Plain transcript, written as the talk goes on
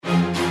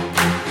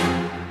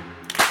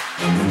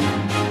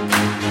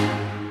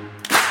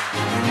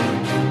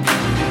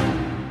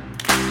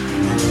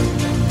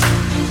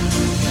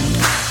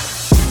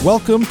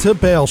Welcome to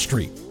Bail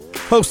Street.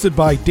 Hosted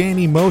by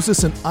Danny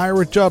Moses and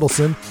Ira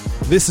Judelson,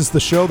 this is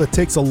the show that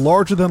takes a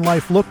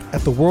larger-than-life look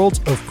at the worlds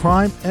of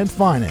crime and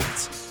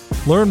finance.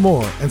 Learn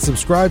more and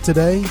subscribe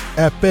today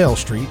at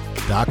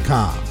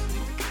bailstreet.com.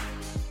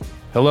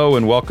 Hello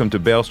and welcome to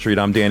Bail Street.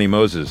 I'm Danny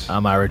Moses.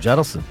 I'm Ira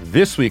Judelson.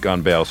 This week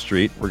on Bail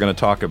Street, we're going to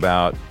talk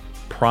about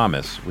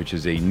Promise, which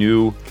is a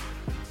new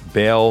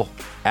bail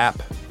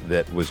app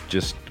that was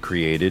just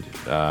created,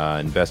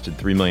 invested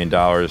 $3 million.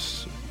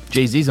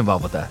 Jay-Z's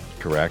involved with that.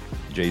 Correct.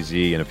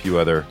 Jay-Z and a few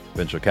other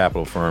venture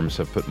capital firms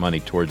have put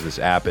money towards this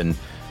app, and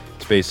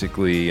it's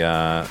basically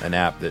an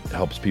app that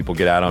helps people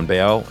get out on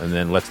bail and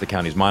then lets the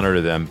counties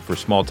monitor them for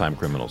small-time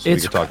criminals. So we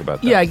could talk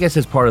about that. Yeah, I guess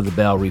it's part of the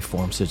bail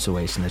reform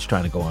situation that's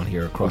trying to go on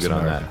here across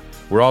America. On that.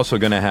 We're also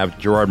going to have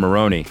Gerard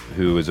Maroney,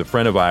 who is a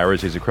friend of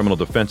Ira's. He's a criminal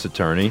defense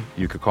attorney.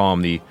 You could call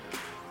him the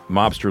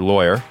mobster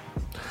lawyer.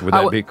 Would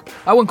that be?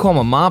 I wouldn't call him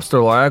a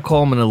mobster lawyer. I'd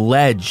call him an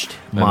alleged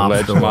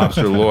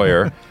mobster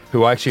lawyer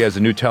who actually has a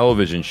new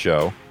television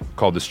show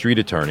called The Street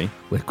Attorney.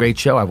 With great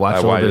show. I've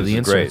watched a little bit of the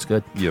insert. It's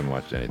good. You haven't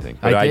watched anything.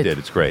 But I did.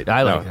 It's great.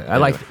 I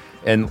liked it.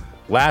 And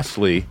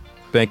lastly,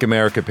 Bank of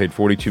America paid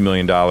 $42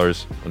 million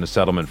on a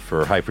settlement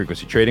for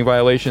high-frequency trading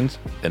violations,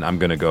 and I'm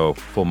going to go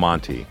full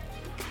Monty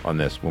on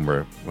this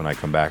when I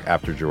come back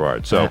after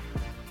Gerard. So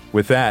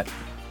with that,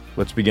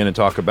 let's begin and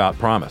talk about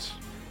Promise.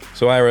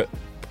 So Ira,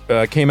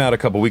 came out a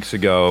couple weeks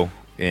ago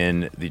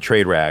in the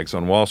trade rags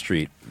on Wall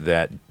Street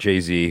that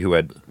Jay-Z, who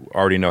had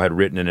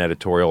written an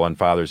editorial on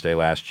Father's Day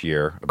last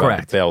year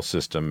about the bail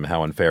system,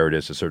 how unfair it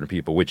is to certain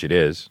people, which it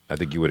is. I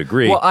think you would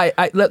agree. Well,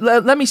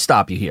 let me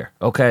stop you here,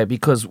 okay?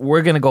 Because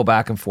we're going to go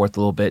back and forth a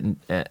little bit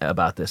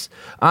about this.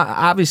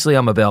 Obviously,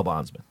 I'm a bail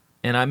bondsman,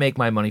 and I make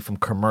my money from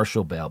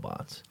commercial bail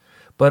bonds.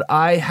 But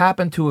I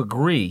happen to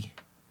agree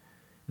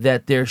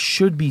that there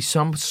should be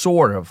some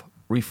sort of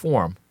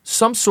reform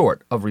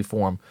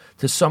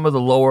to some of the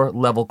lower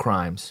level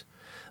crimes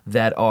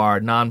that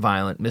are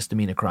nonviolent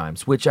misdemeanor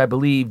crimes, which I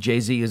believe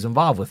Jay-Z is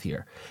involved with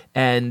here.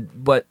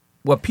 But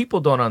what people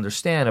don't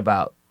understand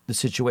about the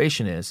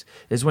situation is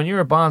when you're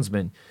a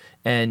bondsman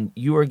and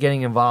you are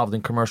getting involved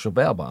in commercial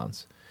bail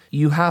bonds,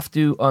 you have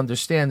to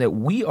understand that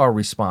we are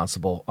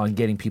responsible on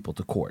getting people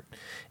to court.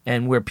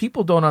 And where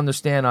people don't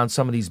understand on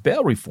some of these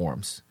bail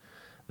reforms,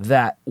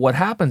 that what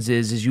happens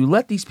is you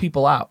let these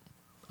people out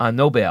on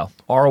no bail,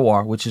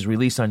 ROR, which is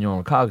released on your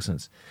own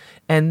recognizance.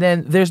 And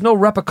then there's no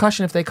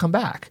repercussion if they come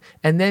back.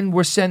 And then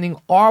we're sending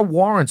our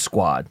warrant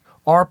squad,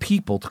 our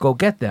people, to go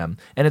get them.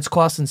 And it's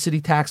costing city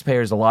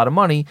taxpayers a lot of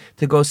money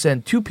to go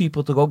send two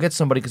people to go get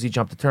somebody because he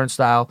jumped a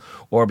turnstile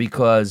or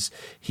because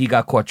he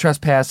got caught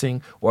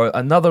trespassing or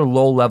another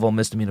low-level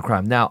misdemeanor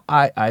crime. Now,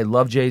 I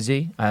love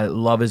Jay-Z. I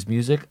love his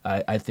music.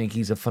 I think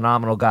he's a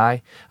phenomenal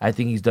guy. I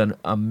think he's done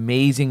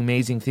amazing,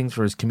 amazing things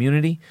for his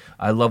community.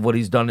 I love what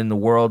he's done in the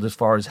world as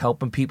far as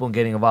helping people and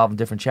getting involved in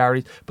different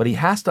charities. But he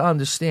has to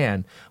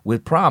understand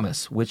with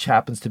Promise, which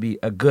happens to be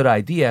a good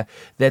idea,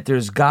 that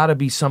there's got to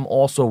be some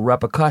also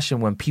repercussion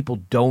when people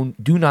do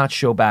not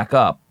show back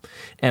up,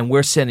 and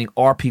we're sending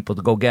our people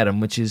to go get them,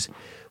 which is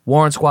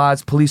warrant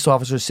squads, police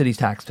officers, city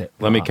taxpayers.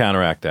 Let me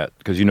counteract that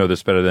because you know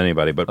this better than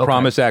anybody. But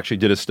Promise actually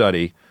did a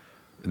study,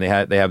 and they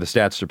have the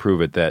stats to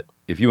prove it, that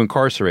if you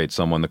incarcerate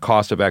someone, the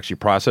cost of actually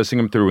processing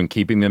them through and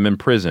keeping them in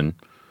prison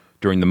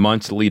during the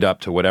months that lead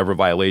up to whatever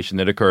violation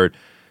that occurred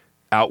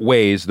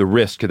outweighs the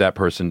risk of that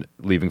person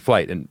leaving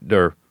flight, and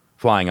they're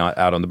flying out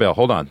on the bail.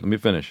 Hold on, let me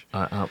finish.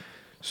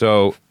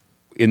 So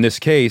in this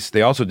case,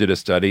 they also did a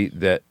study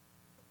that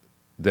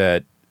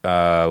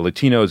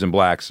Latinos and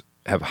blacks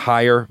have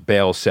higher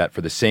bail set for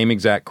the same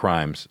exact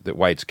crimes that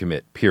whites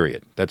commit,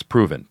 period. That's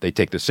proven. They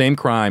take the same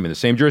crime in the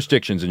same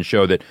jurisdictions and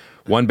show that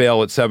one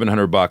bail at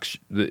 $700,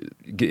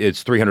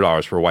 it's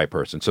 $300 for a white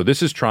person. So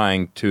this is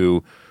trying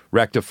to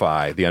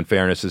rectify the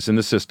unfairnesses in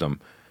the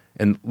system.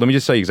 And let me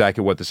just tell you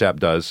exactly what this app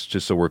does,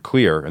 just so we're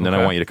clear, and then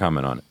I want you to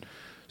comment on it.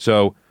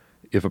 So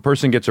if a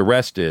person gets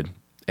arrested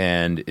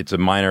and it's a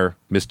minor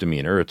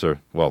misdemeanor,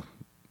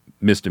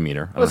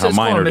 misdemeanor. I don't know how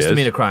minor it is.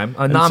 Misdemeanor crime,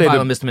 a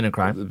nonviolent misdemeanor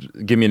crime.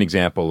 Give me an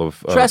example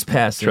of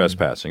trespassing.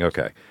 Trespassing,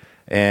 okay.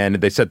 And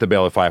they set the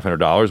bail at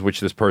 $500, which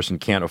this person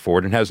can't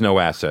afford and has no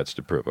assets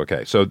to prove.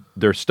 Okay, so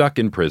they're stuck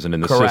in prison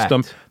in the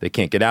system. They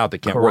can't get out. They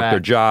can't work their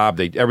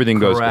job. Everything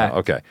goes down.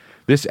 Okay,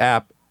 this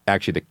app,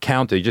 actually, the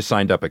county just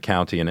signed up a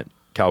county in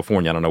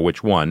California. I don't know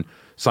which one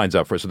signs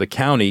up for it. So the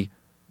county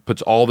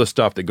puts all the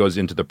stuff that goes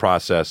into the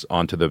process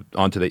onto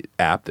the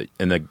app,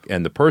 and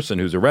the person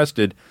who's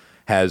arrested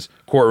has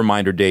court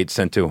reminder dates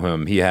sent to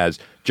him. He has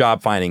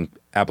job finding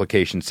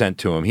applications sent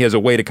to him. He has a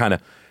way to kind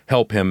of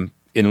help him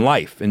in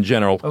life, in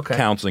general,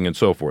 counseling and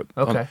so forth.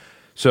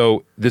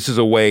 So this is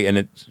a way, and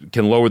it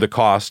can lower the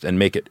cost and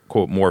make it,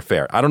 quote, more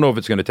fair. I don't know if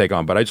it's going to take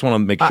on, but I just want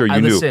to make sure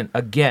you knew. Listen,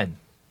 again,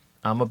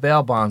 I'm a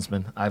bail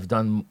bondsman. I've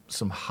done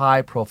some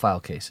high-profile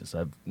cases.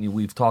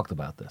 We've talked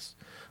about this.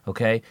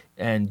 Okay,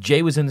 and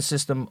Jay was in the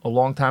system a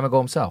long time ago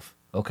himself,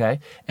 okay?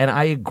 And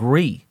I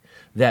agree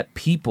that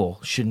people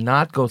should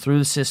not go through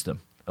the system,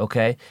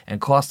 okay,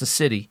 and cost the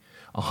city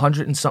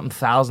 $100 and something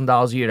thousand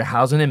a year to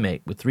house an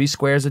inmate with 3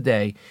 squares a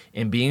day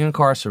and being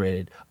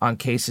incarcerated on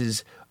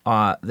cases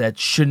that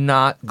should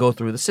not go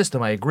through the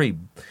system. I agree.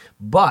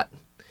 But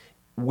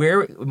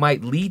where it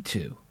might lead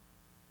to,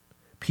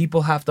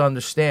 people have to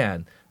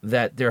understand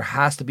that there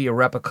has to be a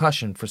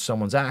repercussion for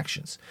someone's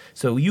actions.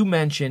 So you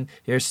mentioned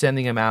they're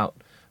sending him out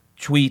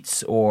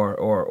tweets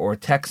or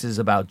texts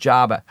about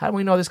job. How do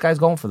we know this guy's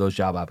going for those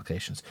job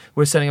applications?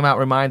 We're sending him out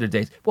reminder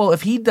dates. Well,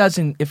 if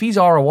he's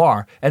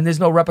ROR and there's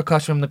no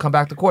repercussion for him to come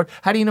back to court,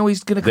 how do you know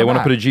he's going to come back? They want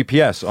to put a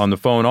GPS on the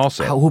phone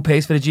also. Who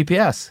pays for the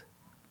GPS?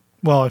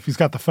 Well, if he's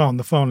got the phone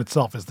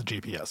itself is the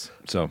GPS.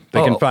 So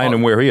they can find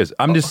him where he is.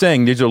 I'm just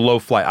saying these are low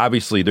flight.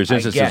 Obviously, there's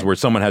instances where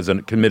someone has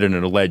committed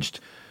an alleged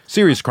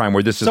serious crime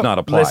where this does not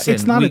apply. Listen,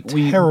 it's not a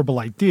terrible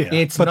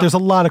idea, but there's a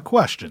lot of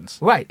questions.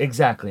 Right,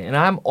 exactly. And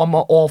I'm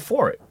all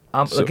for it.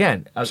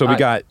 So we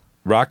got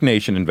Roc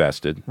Nation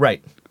invested.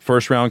 Right.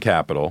 First Round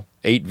Capital,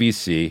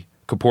 8VC,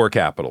 Kapoor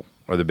Capital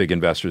are the big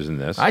investors in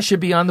this. I should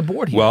be on the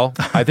board here. Well,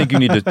 I think you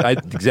need to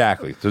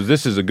exactly. So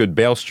this is a good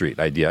Bail Street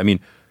idea. I mean,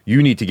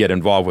 you need to get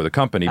involved with a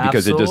company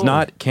because it does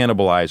not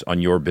cannibalize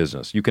on your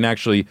business. You can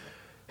actually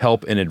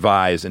help and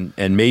advise,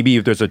 and maybe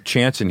if there's a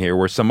chance in here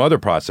where some other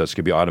process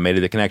could be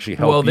automated that can actually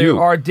help monitor your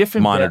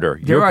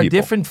people. There are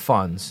different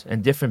funds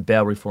and different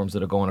bail reforms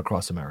that are going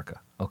across America,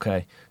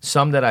 okay?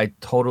 Some that I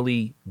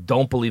totally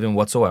don't believe in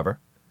whatsoever,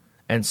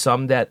 and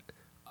some that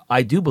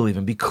I do believe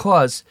in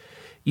because,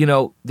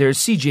 there's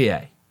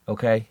CJA,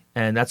 okay?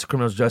 And that's the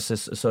Criminal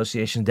Justice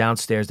Association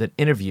downstairs that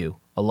interview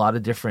a lot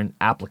of different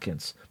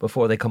applicants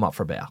before they come up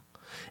for bail.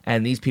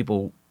 And these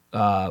people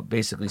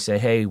basically say,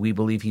 hey, we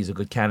believe he's a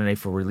good candidate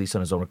for release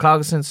on his own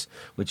recognizance,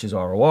 which is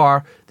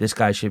ROR. This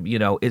guy should,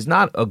 is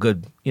not a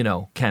good,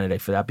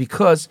 candidate for that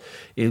because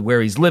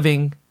where he's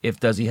living,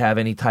 does he have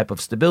any type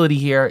of stability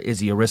here? Is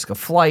he a risk of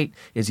flight?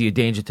 Is he a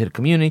danger to the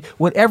community?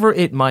 Whatever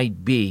it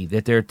might be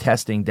that they're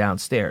testing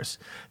downstairs.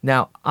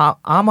 Now,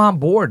 I'm on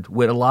board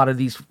with a lot of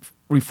these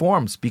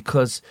reforms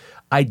because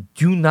I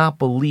do not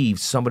believe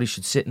somebody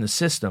should sit in the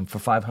system for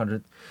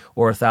 $500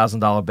 or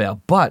 $1,000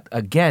 bail. But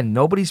again,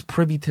 nobody's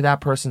privy to that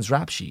person's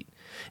rap sheet.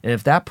 And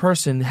if that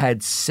person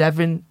had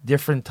 7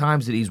 different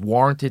times that he's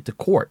warranted to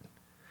court,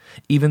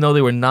 even though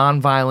they were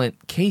nonviolent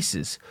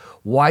cases,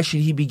 why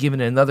should he be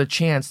given another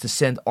chance to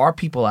send our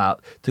people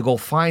out to go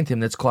find him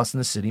that's costing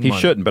the city money? He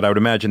shouldn't, but I would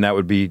imagine that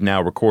would be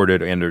now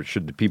recorded, and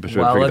the people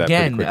should figure that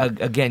pretty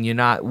quickly.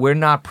 Again, we're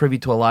not privy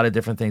to a lot of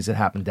different things that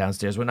happen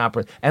downstairs. We're not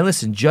and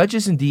listen,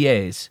 judges and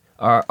DAs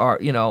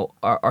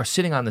are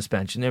sitting on this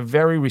bench, and they're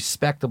very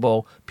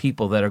respectable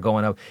people that are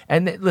going up.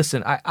 And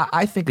listen,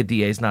 I think a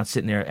DA is not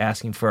sitting there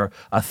asking for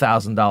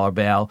 $1,000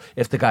 bail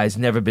if the guy's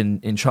never been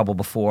in trouble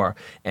before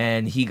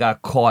and he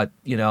got caught,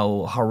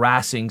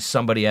 harassing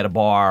somebody at a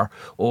bar,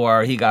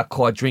 or he got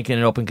caught drinking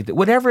in open container,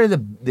 whatever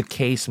the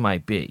case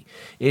might be.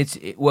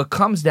 What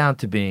comes down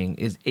to being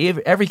is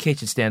every case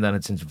should stand on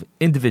its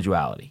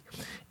individuality,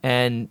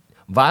 and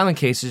violent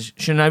cases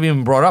should not have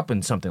even brought up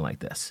in something like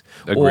this.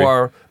 Agreed.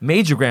 Or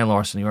major grand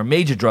larceny or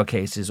major drug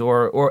cases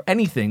or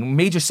anything,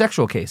 major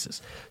sexual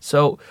cases.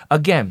 So,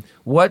 again,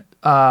 what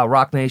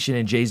Roc Nation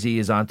and Jay-Z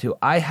is onto,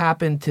 I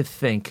happen to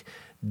think,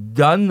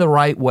 done the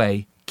right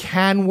way,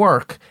 can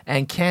work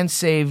and can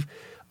save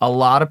a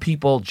lot of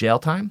people jail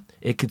time.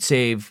 It could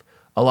save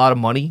a lot of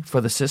money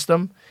for the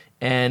system,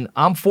 and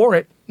I'm for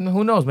it.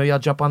 Who knows? Maybe I'll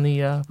jump on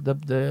the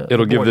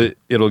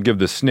It'll give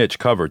the snitch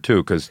cover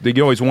too, because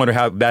you always wonder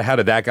how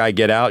did that guy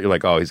get out? You're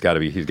like, oh, he's got to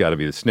be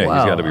the snitch. Well,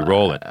 he's got to be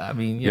rolling.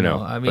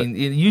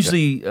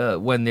 Usually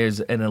when there's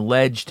an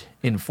alleged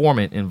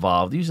informant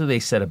involved, usually they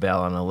set a bail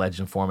on an alleged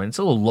informant. It's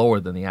a little lower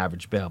than the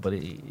average bail, but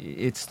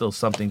it's still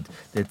something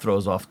that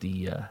throws off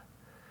the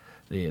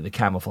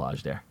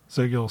camouflage there.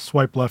 So you'll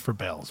swipe left for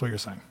bail, is what you're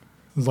saying.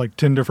 It's like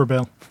Tinder for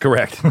bail?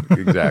 Correct.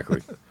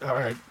 Exactly. All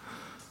right.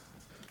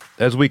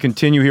 As we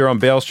continue here on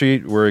Bail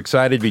Street, we're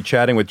excited to be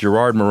chatting with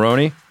Gerard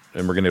Maroney,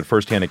 and we're going to get a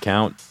first-hand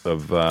account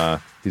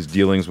of his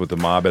dealings with the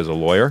mob as a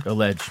lawyer.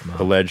 Alleged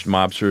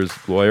mobster's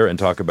lawyer, and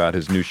talk about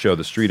his new show,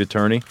 The Street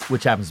Attorney.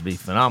 Which happens to be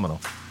phenomenal.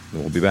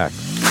 And we'll be back.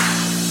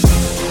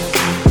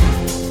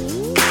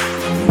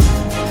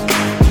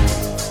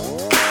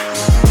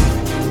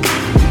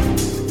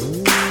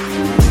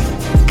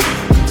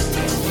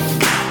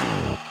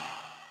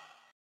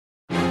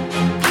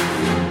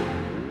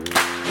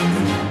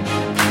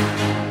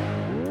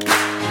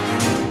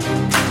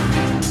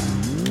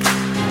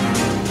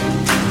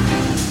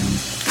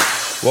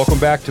 Welcome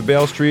back to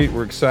Bail Street.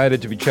 We're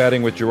excited to be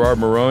chatting with Gerard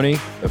Maroney,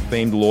 a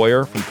famed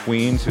lawyer from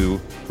Queens who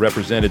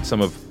represented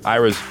some of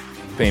Ira's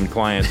famed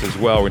clients as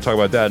well. We're going to talk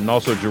about that. And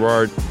also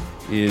Gerard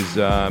is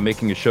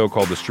making a show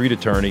called The Street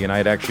Attorney, and I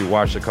had actually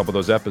watched a couple of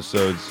those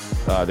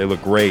episodes. They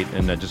look great,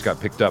 and that just got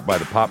picked up by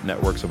the Pop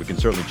Network, so we can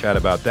certainly chat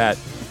about that.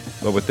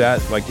 But with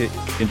that, I'd like to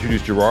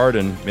introduce Gerard,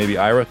 and maybe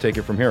Ira, take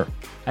it from here.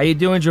 How you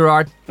doing,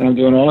 Gerard? I'm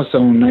doing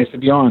awesome. Nice to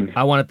be on.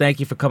 I want to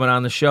thank you for coming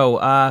on the show.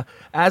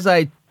 As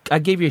I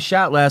gave you a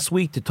shout last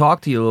week to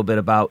talk to you a little bit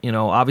about,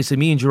 obviously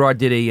me and Gerard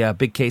did a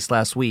big case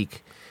last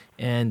week,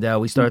 And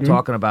we started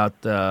talking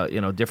about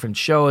different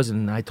shows,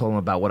 and I told him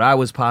about what I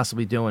was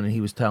possibly doing, and he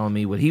was telling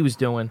me what he was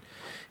doing.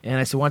 And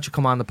I said, why don't you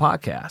come on the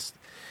podcast?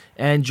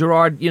 And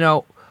Gerard,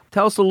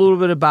 tell us a little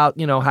bit about,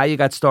 how you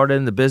got started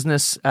in the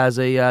business as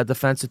a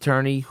defense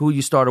attorney, who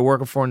you started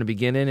working for in the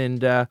beginning,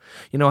 and,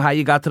 how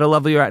you got to the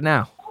level you're at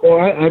now. Well,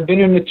 I've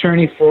been an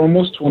attorney for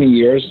almost 20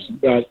 years,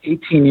 about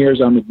 18 years,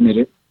 I'm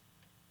admitted.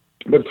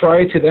 But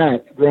prior to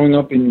that, growing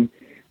up in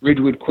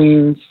Ridgewood,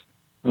 Queens,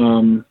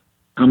 I'm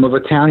of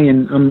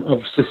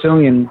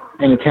Sicilian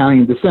and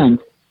Italian descent,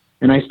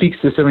 and I speak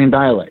Sicilian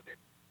dialect,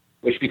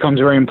 which becomes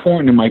very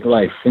important in my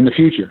life in the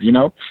future,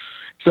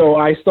 So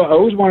I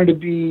always wanted to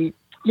be,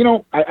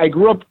 I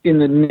grew up in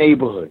the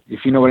neighborhood,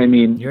 if you know what I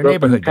mean. Your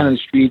neighborhood. Kind of the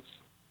streets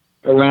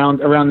around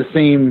the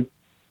same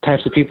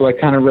types of people I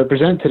kind of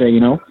represent today,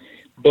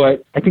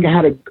 But I think I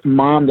had a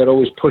mom that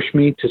always pushed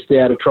me to stay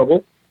out of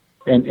trouble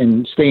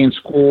and stay in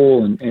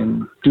school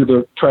and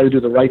try to do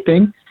the right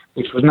thing,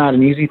 which was not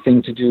an easy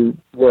thing to do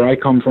where I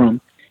come from.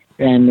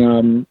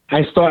 And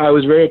I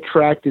was very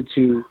attracted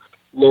to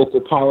local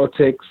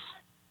politics,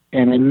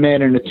 and I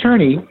met an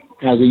attorney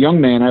as a young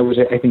man. I was,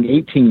 I think,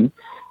 18,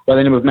 by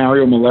the name of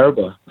Mario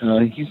Malerba.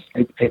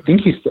 I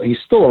think he's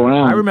still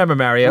around. I remember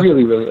Mario.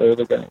 Really, really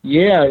older guy.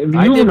 Yeah,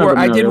 I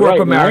did work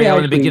with Mario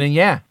in the beginning.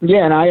 Yeah.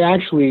 Yeah, and I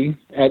actually,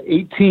 at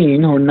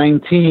 18 or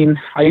 19,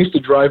 I used to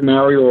drive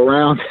Mario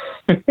around,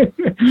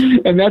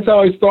 and that's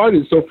how I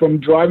started. So from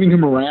driving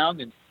him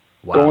around and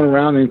going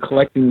around and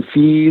collecting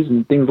fees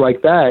and things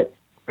like that,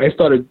 I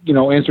started,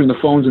 answering the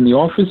phones in the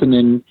office and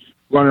then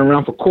running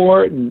around for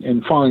court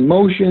and filing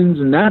motions,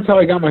 and that's how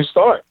I got my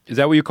start. Is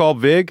that what you call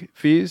VIG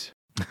fees?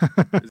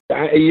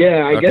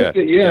 I guess.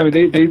 I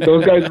mean,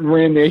 those guys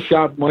ran their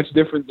shop much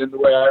different than the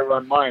way I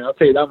run mine. I'll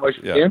tell you that much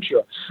for damn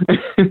sure.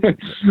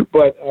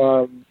 But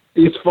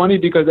it's funny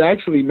because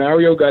actually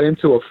Mario got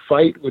into a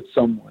fight with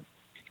someone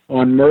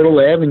on Myrtle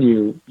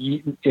Avenue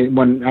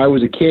when I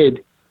was a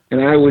kid,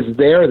 and I was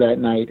there that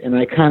night, and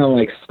I kind of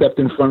stepped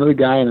in front of the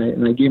guy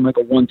and I gave him a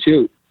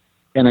 1-2,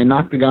 and I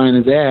knocked the guy in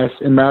his ass,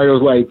 and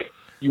Mario's like,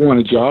 "You want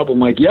a job?" I'm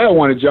like, "Yeah, I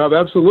want a job,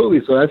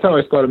 absolutely." So that's how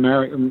I started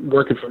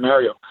working for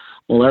Mario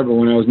Malerba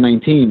when I was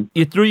 19.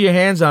 You threw your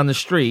hands on the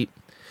street,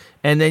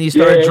 and then you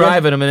started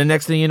driving them, and the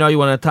next thing you know, you're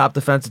one of the top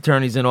defense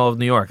attorneys in all of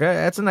New York.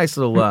 That's a nice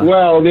little...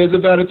 Well, there's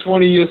about a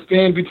 20-year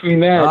span between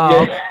that.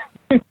 Oh.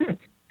 Yeah.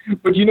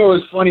 But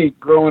it's funny,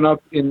 growing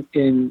up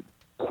in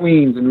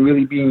Queens and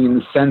really being in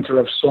the center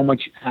of so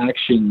much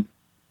action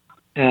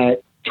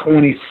at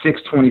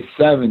 26,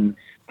 27,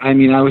 I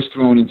mean, I was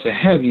thrown into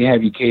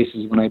heavy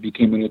cases when I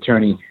became an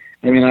attorney.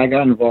 I mean, I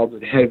got involved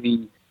with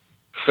heavy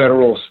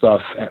federal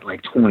stuff at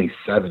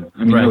 27.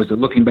 I mean, right.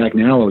 Looking back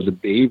now, I was a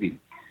baby.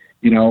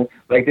 There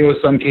were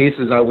some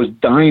cases I was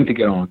dying to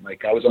get on.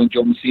 I was on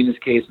Joe Messina's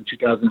case in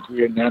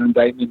 2003 in that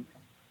indictment.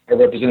 I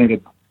represented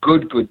a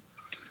good,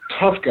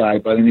 tough guy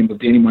by the name of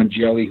Danny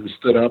Mangelli who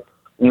stood up,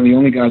 one of the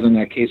only guys on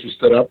that case who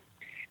stood up.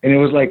 And it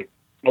was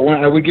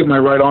I would give my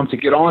right arm to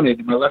get on it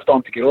and my left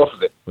arm to get off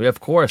of it. Yeah,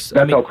 of course.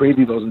 That's how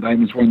crazy those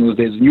indictments were in those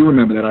days. And you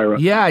remember that, Ira.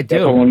 Yeah, I do.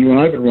 That's how long you and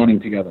I have been running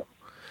together,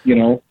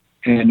 And,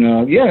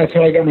 that's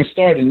how I got my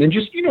start. And then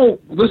just,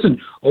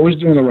 listen, always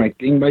doing the right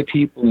thing by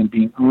people and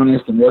being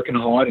honest and working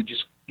hard and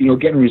just,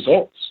 getting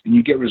results. And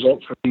you get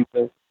results for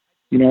people,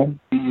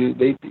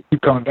 they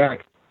keep coming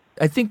back.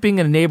 I think being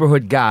a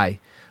neighborhood guy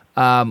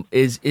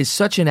is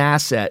such an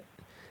asset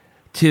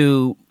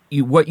to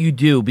what you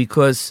do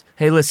because,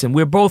 hey, listen,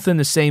 we're both in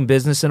the same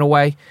business in a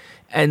way.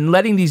 And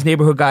letting these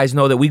neighborhood guys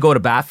know that we go to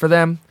bat for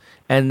them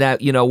and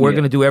that, we're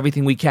going to do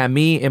everything we can,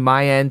 me and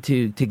my end,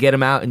 to get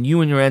them out, and you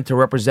and your end to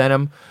represent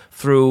them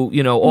through,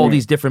 all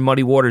these different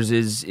muddy waters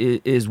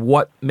is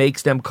what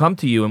makes them come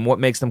to you and what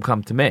makes them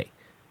come to me.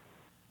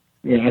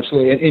 Yeah,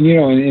 absolutely. And you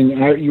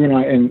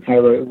and I,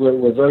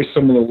 we're very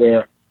similar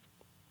where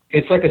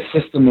it's like a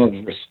system of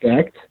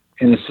respect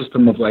and a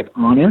system of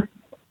honor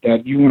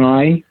that you and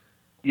I,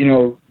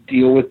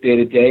 deal with day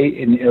to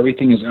day, and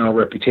everything is our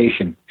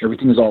reputation.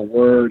 Everything is our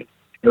word.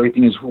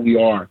 Everything is who we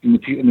are, and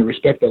the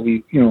respect that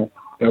we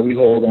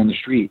hold on the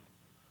street,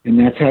 and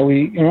that's how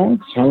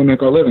it's how we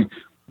make our living.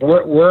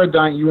 We're a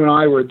dying. You and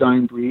I were a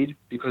dying breed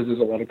because there's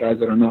a lot of guys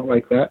that are not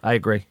like that. I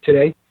agree.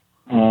 Today.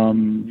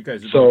 You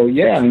guys. So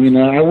yeah, I mean,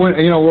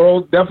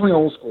 we're definitely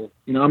old school.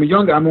 I'm a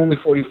young guy. I'm only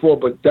 44,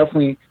 but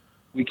definitely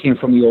we came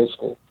from the old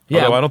school.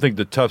 Yeah, although I don't think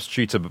the tough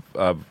streets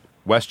of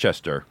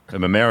Westchester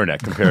and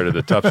Mamaroneck compared to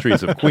the tough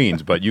streets of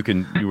Queens, but you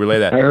relay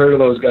that. I heard of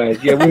those guys.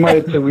 Yeah, we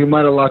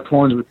might have locked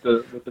horns with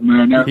the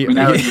Mamaroneck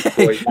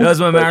boys. Those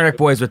Mamaroneck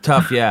boys were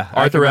tough. Yeah,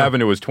 Arthur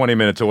Avenue was 20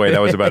 minutes away.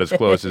 That was about as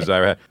close as I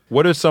had.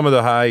 What are some of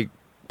the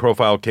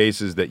high-profile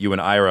cases that you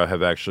and Ira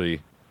have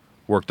actually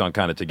worked on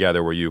kind of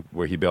together,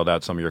 where he bailed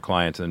out some of your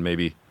clients, and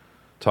maybe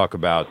talk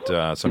about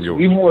some of your?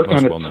 We've worked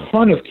on a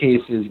ton of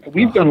cases.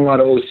 We've done a lot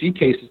of OC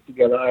cases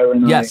together, Ira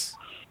and I. Yes.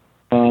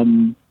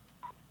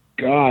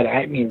 God,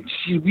 I mean,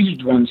 we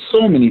just run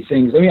so many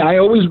things. I mean, I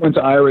always went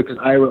to Ira because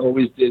Ira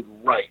always did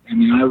right. I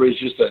mean, Ira is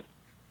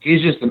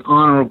he's just an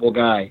honorable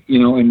guy,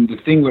 And the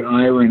thing with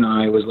Ira and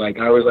I was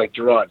I was like,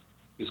 Gerard,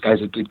 this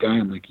guy's a good guy.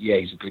 I'm like, yeah,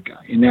 he's a good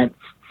guy. And that,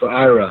 for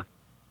Ira,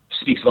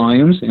 speaks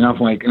volumes. And I'm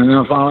like,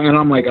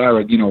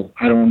 Ira, you know,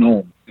 I don't know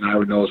him. And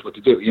Ira knows what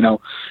to do, you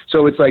know.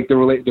 So it's like the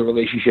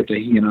relationship that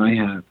he and I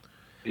have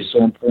is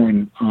so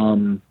important.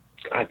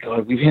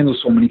 God, we've handled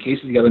so many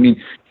cases together. I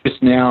mean,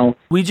 just now.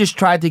 We just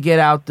tried to get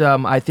out,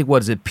 I think,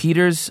 what is it,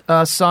 Peter's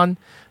son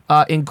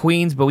in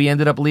Queens, but we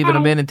ended up leaving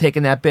him in and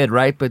taking that bid,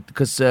 right? But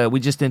because we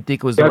just didn't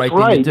think it was the right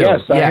thing to do.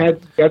 Yes,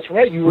 that's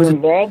right. You were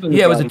involved in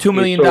it was a $2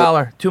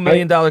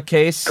 million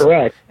case.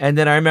 Correct. And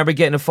then I remember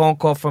getting a phone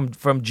call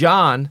from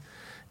John,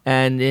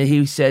 and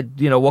he said,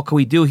 you know, what can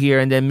we do here?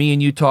 And then me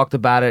and you talked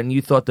about it, and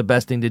you thought the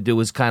best thing to do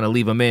was kind of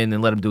leave him in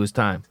and let him do his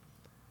time.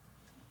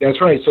 That's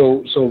right.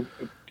 So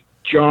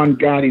John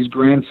Gotti's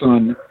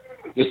grandson,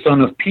 the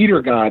son of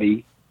Peter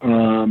Gotti,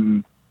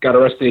 got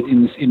arrested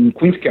in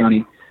Queens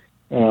County.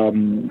 A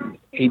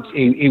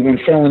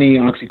felony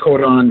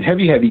oxycodone,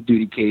 heavy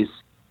duty case.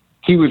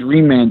 He was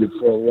remanded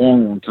for a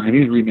long time. He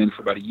was remanded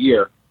for about a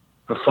year.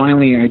 But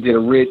finally, I did a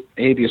writ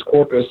habeas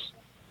corpus,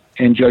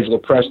 and Judge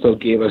Lopresto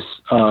gave us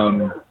a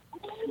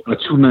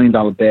 $2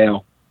 million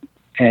bail.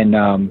 And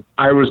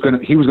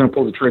he was gonna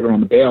pull the trigger on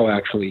the bail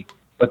actually,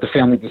 but the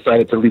family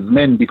decided to leave him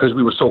in because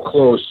we were so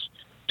close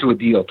to a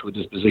deal, to a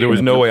disposition. There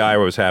was no way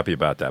Ira was happy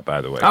about that,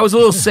 by the way. I was a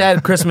little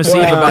sad Christmas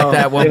Eve about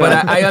that one,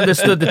 but I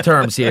understood the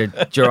terms here,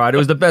 Gerard. It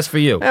was the best for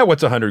you. Yeah,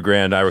 what's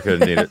 $100,000? Ira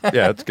couldn't need it.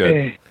 Yeah, that's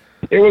good.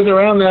 It was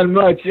around that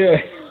much, yeah.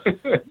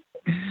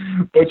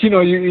 But, you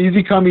know,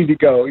 easy come, easy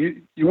go.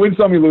 You win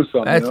some, you lose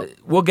some. You know?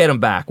 We'll get him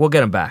back.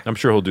 I'm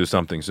sure he'll do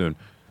something soon.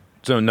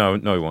 So, no,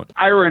 he won't.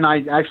 Ira and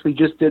I actually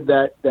just did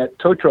that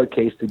tow truck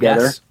case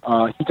together. Yes.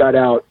 He got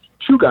out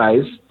 2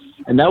 guys.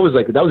 And that was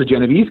a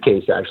Genovese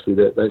case, actually.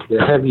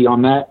 The heavy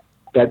on that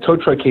tow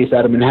truck case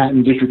out of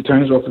Manhattan District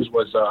Attorney's Office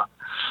was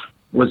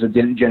a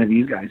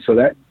Genovese guy. So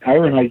that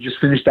Ira and I just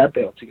finished that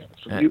bail together.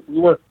 So we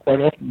work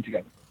quite often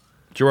together.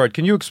 Gerard,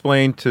 can you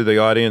explain to the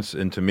audience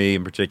and to me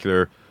in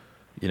particular,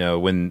 you know,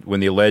 when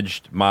the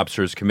alleged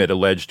mobsters commit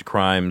alleged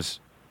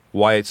crimes,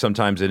 why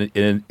sometimes it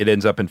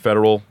ends up in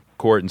federal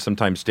court and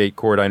sometimes state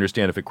court? I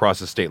understand if it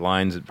crosses state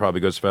lines, it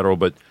probably goes federal.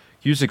 But can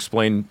you just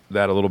explain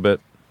that a little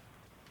bit?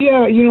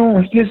 Yeah, you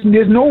know,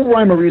 there's no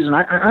rhyme or reason.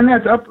 I'll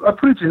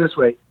put it to you this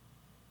way.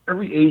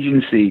 Every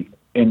agency,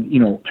 and, you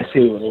know, I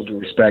say it with all due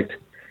respect,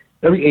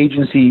 every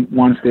agency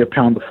wants their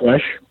pound of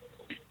flesh.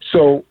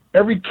 So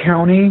every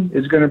county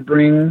is going to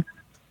bring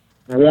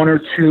 1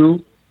 or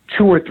 2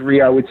 or 3,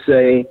 I would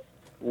say,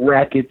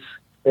 rackets,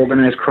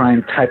 organized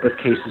crime type of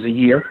cases a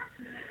year.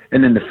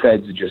 And then the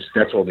feds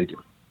that's all they do.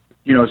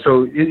 You know,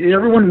 so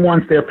everyone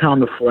wants their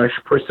pound of flesh,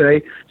 per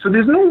se. So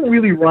there's no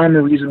really rhyme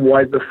or reason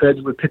why the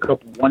feds would pick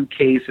up one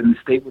case and the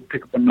state would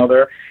pick up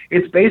another.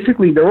 It's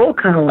basically, they're all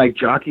kind of like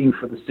jockeying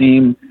for the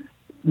same,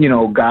 you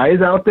know, guys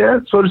out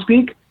there, so to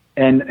speak.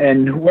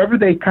 And whoever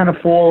they kind of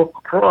fall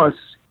across,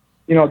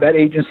 you know, that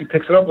agency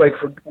picks it up. Like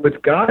with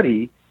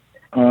Gotti,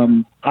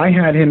 I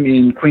had him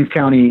in Queens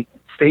County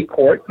State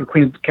Court, in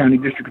Queens County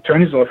District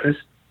Attorney's Office.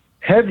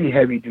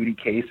 Heavy duty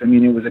case. I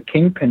mean, it was a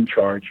kingpin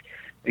charge.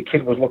 The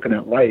kid was looking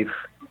at life,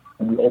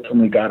 and we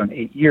ultimately got him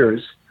 8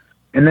 years.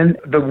 And then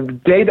the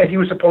day that he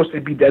was supposed to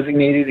be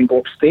designated and go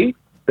upstate,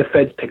 the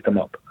feds picked him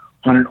up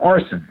on an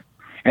arson.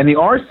 And the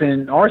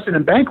arson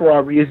and bank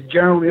robbery is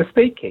generally a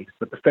state case,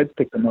 but the feds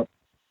picked him up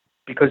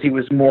because he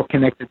was more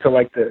connected to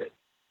the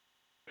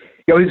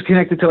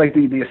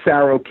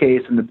Asaro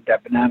case and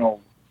that Bonanno,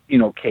 you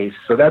know, case.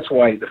 So that's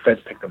why the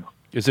feds picked him up.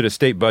 Is it a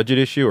state budget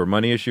issue or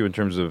money issue in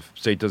terms of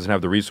state doesn't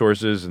have the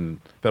resources and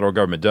federal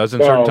government does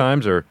in certain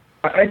times, or?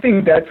 I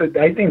think that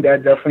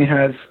definitely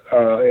has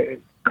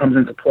it comes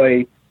into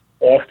play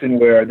often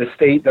where the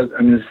state does.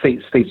 I mean,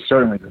 the state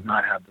certainly does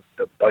not have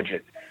the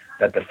budget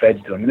that the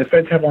feds do. I mean, the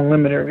feds have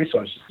unlimited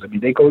resources. I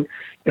mean, they go,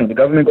 you know, the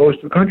government goes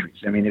to the countries.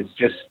 I mean, it's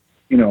just,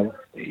 you know,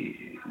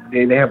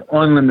 they have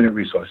unlimited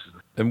resources.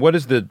 And what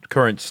is the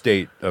current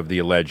state of the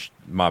alleged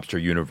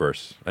mobster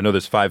universe? I know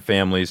there's 5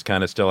 families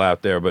kind of still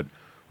out there, but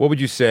what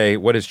would you say?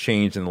 What has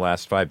changed in the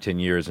last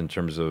 5-10 years in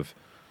terms of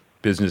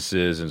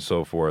businesses and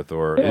so forth,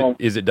 or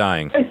is it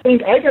dying?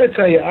 I got to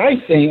tell you,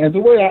 and the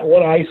way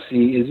what I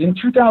see is in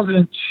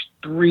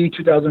 2003,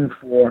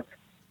 2004,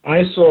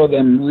 I saw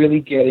them really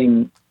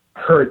getting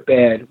hurt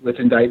bad with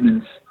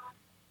indictments.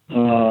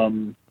 A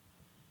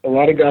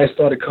lot of guys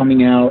started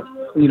coming out,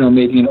 you know,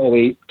 maybe in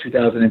 2008,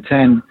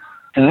 2010,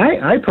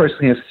 and I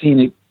personally have seen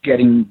it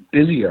getting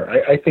busier.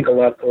 I think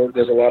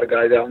there's a lot of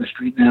guys out in the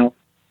street now.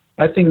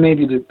 I think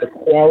maybe the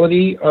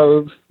quality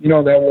of, you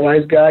know, that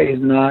wise guy is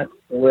not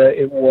where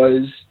it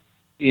was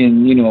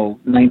in, you know,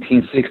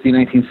 1960,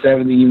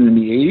 1970, even in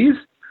the 80s.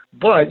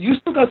 But you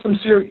still got some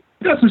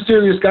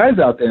serious guys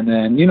out there,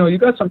 man. You know, you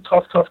got some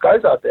tough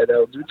guys out there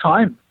that'll do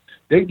time.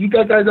 You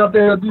got guys out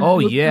there that'll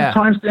do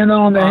time standing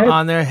on their head.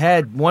 On their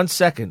head. 1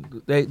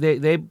 second.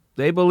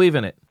 They believe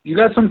in it. You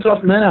got some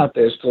tough men out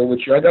there still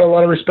with you. I got a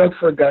lot of respect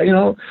for a guy. You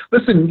know,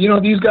 listen, you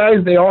know, these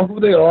guys, they are who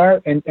they are,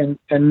 and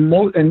a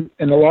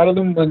lot of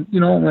them, when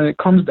it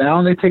comes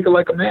down, they take it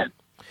like a man.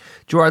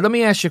 Gerard, let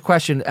me ask you a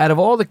question. Out of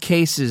all the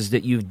cases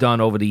that you've done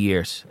over the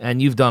years,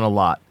 and you've done a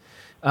lot,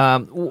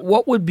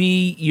 What would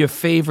be your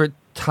favorite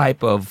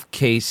type of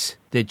case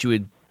that you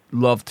would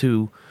love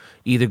to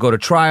either go to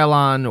trial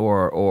on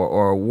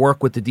or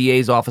work with the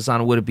DA's office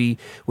on? Would it be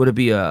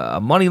a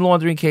money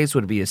laundering case?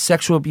 Would it be a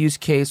sexual abuse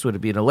case? Would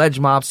it be an alleged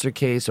mobster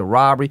case, a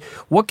robbery?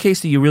 What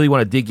case do you really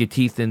want to dig your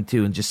teeth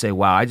into and just say,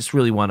 wow, I just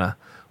really want to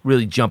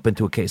really jump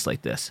into a case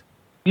like this?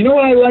 You know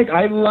what I like?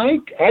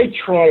 I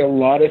try a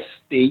lot of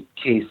state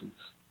cases.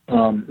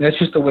 That's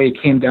just the way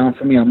it came down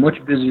for me. I'm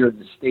much busier at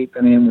the state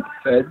than I am with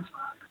the feds.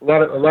 A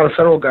lot of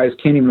federal guys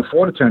can't even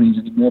afford attorneys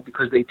anymore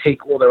because they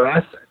take all their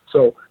assets.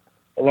 So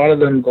a lot of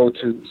them go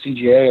to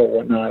CJA or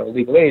whatnot or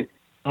legal aid.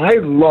 I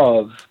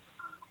love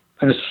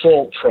an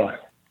assault trial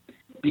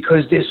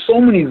because there's so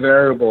many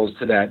variables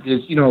to that.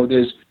 There's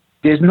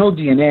no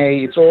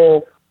DNA. It's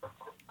all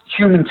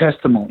human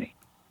testimony.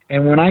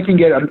 And when I can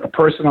get a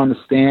person on the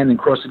stand and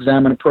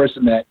cross-examine a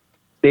person that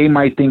they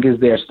might think is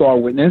their star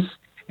witness,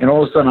 and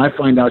all of a sudden I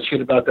find out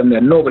shit about them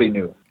that nobody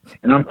knew,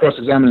 and I'm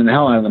cross-examining the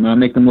hell out of them, and I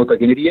make them look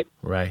like an idiot,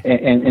 right?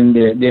 And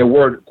their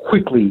word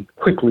quickly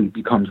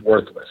becomes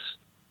worthless.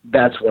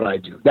 That's what I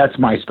do. That's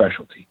my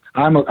specialty.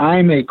 I'm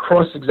a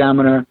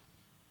cross-examiner.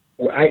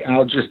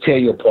 I'll just tear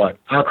you apart.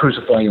 I'll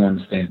crucify you on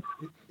the stand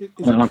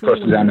when I'm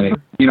cross-examining.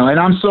 And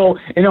I'm so,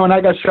 and I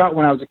got shot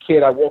when I was a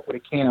kid. I walked with a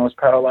cane. I was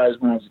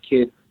paralyzed when I was a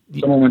kid.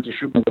 Someone went to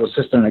shoot my little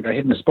sister, and I got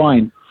hit in the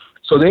spine.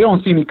 So they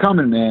don't see me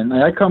coming, man.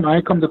 I come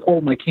to court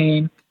with my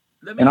cane,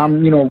 and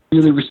I'm,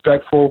 really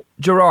respectful.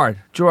 Gerard,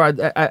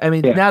 I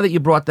mean, now that you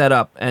brought that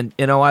up, and,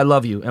 I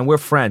love you, and we're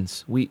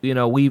friends. We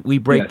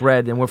break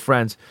bread, and we're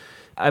friends.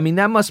 I mean,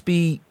 that must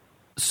be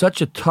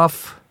such a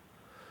tough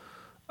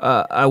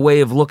a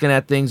way of looking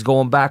at things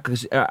going back.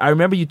 Because I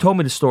remember you told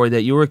me the story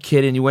that you were a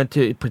kid and you went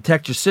to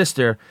protect your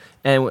sister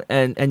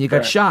and you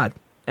got shot.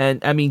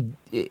 And I mean,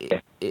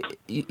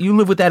 you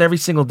live with that every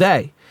single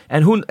day.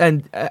 And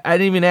I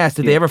didn't even ask,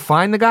 did they ever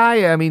find the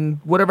guy? I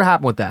mean, whatever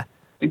happened with that?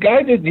 The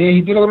guy did. Yeah,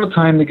 he did a little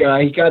time. The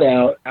guy, he got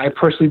out. I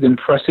personally didn't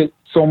press it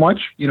so much,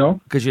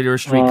 because you're a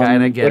street guy,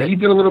 and I get it. He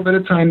did a little bit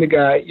of time. The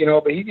guy,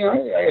 but he,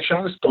 I got shot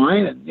in the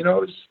spine,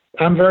 and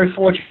I'm very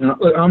fortunate.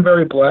 I'm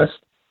very blessed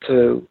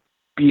to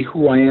be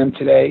who I am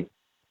today.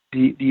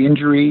 The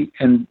injury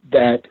and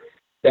that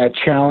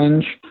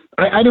challenge.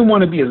 I didn't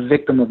want to be a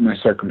victim of my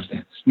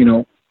circumstance,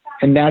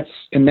 and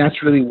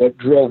that's really what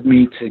drove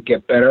me to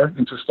get better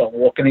and to start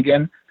walking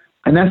again.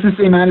 And that's the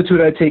same attitude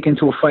I take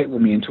into a fight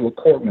with me, into a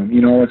courtroom.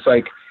 It's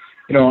like,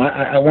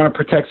 I want to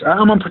protect.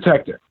 I'm a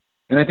protector.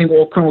 And I think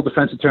all criminal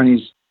defense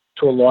attorneys,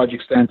 to a large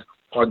extent,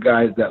 are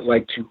guys that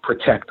like to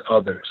protect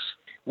others.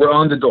 We're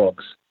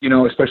underdogs,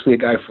 especially a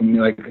guy from,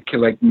 like a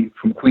kid like me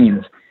from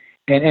Queens.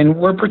 And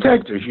we're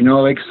protectors,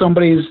 like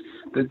somebody's,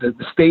 the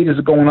state is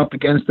going up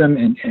against them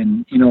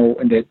and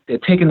they're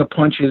taking the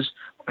punches.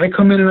 I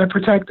come in and I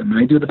protect them. And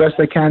I do the best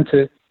I can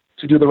to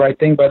do the right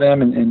thing by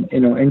them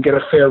and get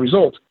a fair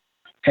result.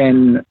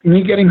 And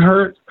me getting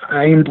hurt,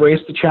 I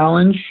embrace the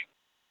challenge.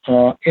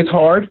 It's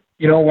hard,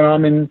 when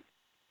I'm in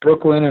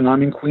Brooklyn and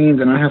I'm in Queens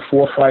and I have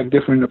 4 or 5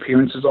 different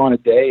appearances on a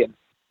day and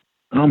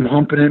I'm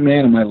humping it,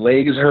 man, and my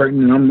leg is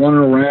hurting and I'm running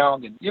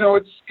around and,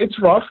 it's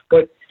rough,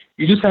 but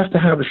you just have to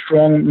have a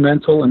strong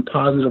mental and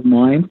positive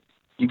mind.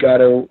 You got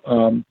to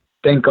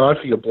thank God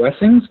for your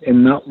blessings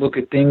and not look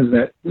at things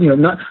that,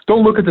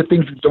 don't look at the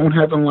things you don't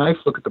have in life,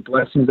 look at the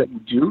blessings that you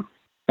do.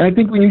 And I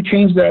think when you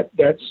change that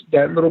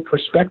little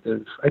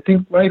perspective, I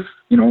think life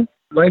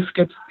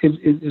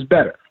is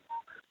better,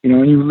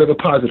 and you live a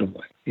positive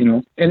life,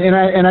 and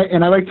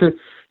I like to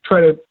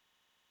try to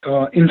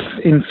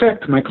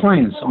infect my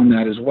clients on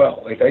that as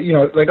well. Like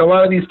like a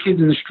lot of these kids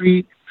in the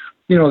street,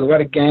 a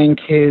lot of gang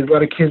kids, a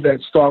lot of kids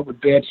that start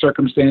with bad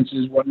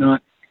circumstances,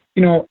 whatnot,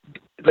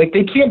 like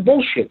they can't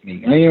bullshit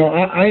me. And,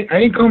 I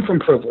didn't come from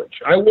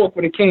privilege. I walk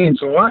with a cane,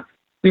 so I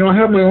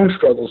have my own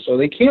struggles. So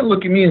they can't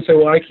look at me and say,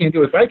 well, I can't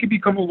do it. If I could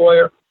become a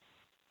lawyer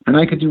and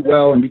I could do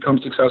well and become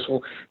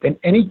successful, then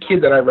any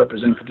kid that I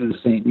represent could do the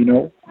same,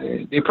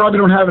 They probably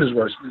don't have it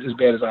as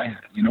bad as I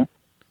had,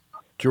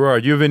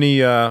 Gerard, do you have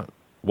any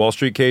Wall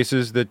Street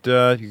cases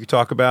that you could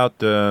talk about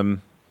that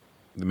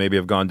maybe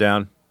have gone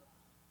down?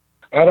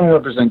 I don't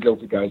represent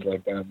guilty guys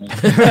like that, man.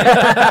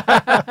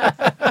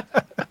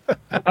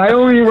 I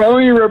only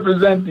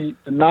represent the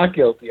not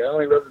guilty. I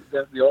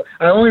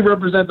only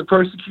represent the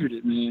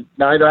persecuted, man.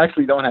 No, I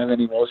actually don't have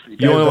any Wall Street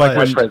guys. You only like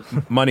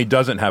when money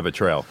doesn't have a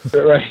trail.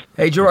 Right.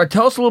 Hey, Gerard,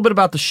 tell us a little bit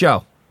about the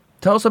show.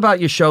 Tell us about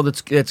your show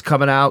that's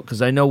coming out,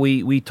 because I know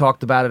we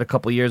talked about it a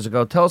couple of years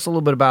ago. Tell us a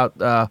little bit about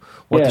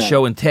what the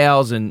show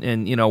entails and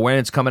when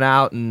it's coming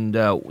out and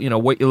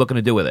what you're looking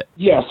to do with it.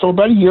 Yeah, so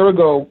about a year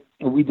ago,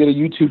 we did a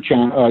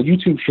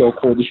YouTube show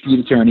called The Street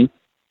Attorney.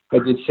 I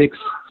did 6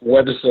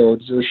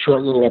 episodes. It was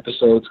short little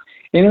episodes.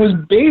 And it was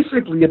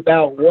basically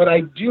about what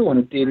I do on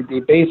a day-to-day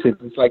basis.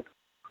 It's like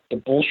the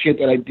bullshit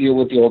that I deal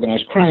with, the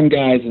organized crime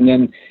guys, and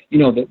then,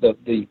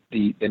 the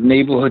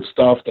neighborhood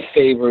stuff, the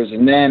favors,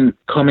 and then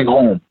coming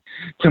home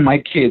to my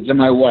kids and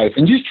my wife,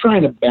 and just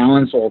trying to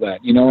balance all that,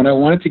 and I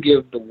wanted to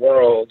give the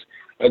world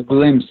a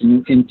glimpse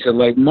into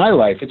like my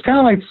life. It's kind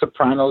of like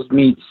Sopranos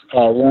meets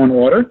Law and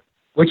Order,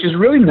 which has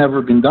really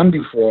never been done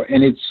before.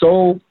 And it's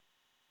so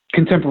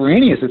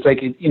contemporaneous. It's like,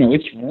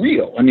 it's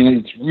real. I mean,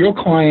 it's real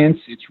clients,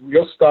 it's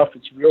real stuff,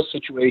 it's real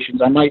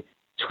situations. I might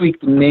tweak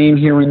the name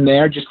here and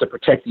there just to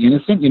protect the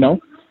innocent,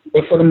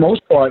 but for the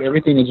most part,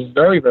 everything is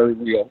very, very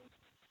real.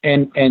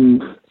 And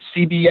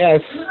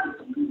CBS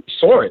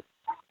saw it,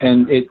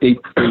 and they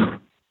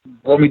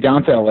brought me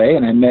down to LA,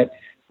 and I met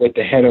with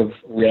the head of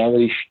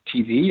reality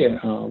TV,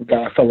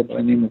 a fellow by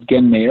the name of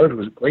Gen Mayer, who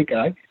was a great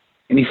guy,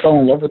 and he fell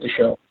in love with the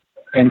show.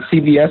 And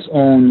CBS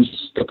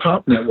owns the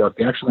Pop Network.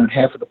 They actually own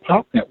half of the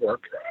Pop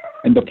Network,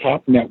 and the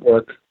Pop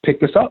Network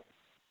picked us up.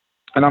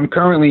 And I'm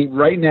currently,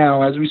 right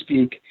now, as we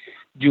speak,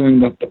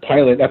 doing the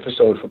pilot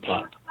episode for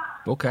Pop.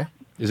 Okay.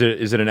 Is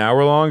it an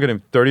hour long? Going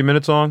to 30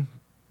 minutes long?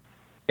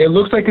 It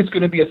looks like it's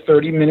going to be a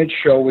 30-minute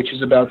show, which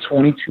is about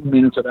 22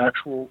 minutes of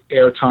actual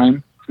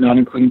airtime, not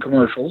including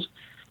commercials.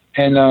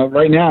 And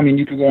right now, I mean,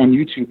 you can go on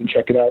YouTube and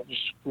check it out.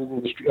 Just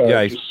Google the.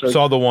 I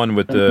saw the one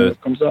with the.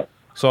 Comes up.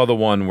 Saw the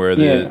one where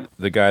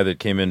the guy that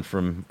came in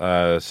from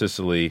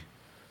Sicily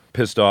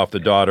pissed off the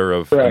daughter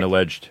of an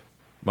alleged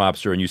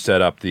mobster, and you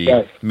set up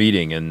the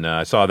meeting, and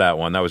I saw that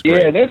one. That was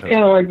great. Yeah, that's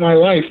kind of like my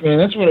life, man.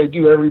 That's what I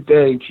do every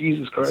day.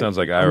 Jesus Christ. Sounds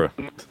like Ira,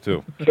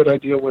 too. That's what I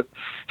deal with.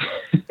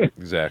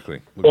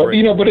 Exactly. Well,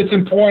 but it's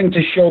important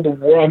to show the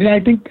world. I mean, I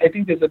think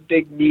there's a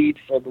big need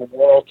for the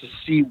world to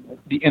see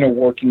the inner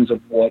workings of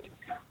what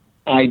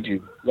I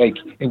do, like,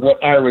 and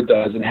what Ira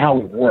does and how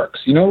it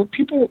works.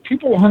 People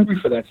are hungry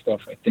for that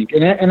stuff, I think.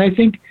 And I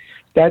think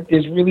that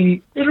there's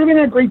really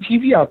not great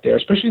TV out there,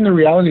 especially in the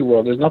reality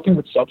world. There's nothing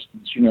but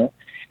substance,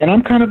 And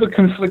I'm kind of a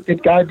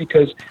conflicted guy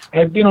because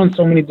I've been on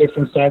so many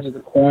different sides of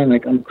the coin.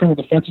 Like, I'm a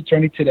criminal defense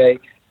attorney today.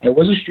 I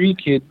was a street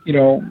kid,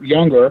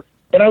 younger,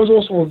 but I was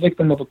also a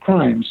victim of a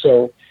crime.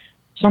 So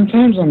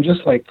sometimes I'm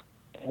just like,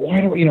 what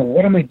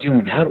am I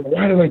doing?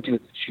 Why do I do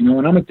this?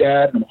 And I'm a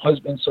dad and I'm a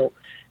husband, so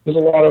there's a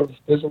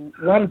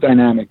lot of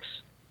dynamics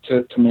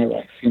to my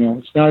life.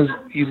 It's not as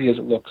easy as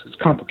it looks. It's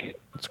complicated.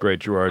 That's great,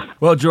 Gerard.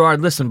 Well,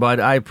 Gerard, listen, bud,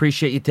 I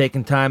appreciate you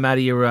taking time out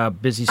of your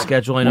busy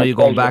schedule. I know you're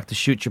going back to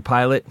shoot your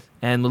pilot,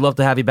 and we'd love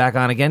to have you back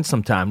on again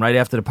sometime, right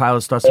after the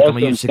pilot starts to become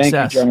a huge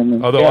success. Thank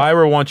you, although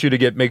Ira wants you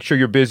to make sure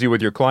you're busy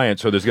with your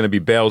clients, so there's going to be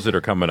bails that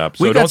are coming up.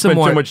 So don't spend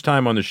too much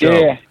time on the show.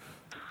 Yeah.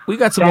 We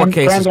got some more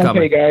cases coming. Crime don't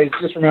pay,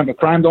 guys. Just remember,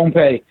 crime don't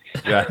pay.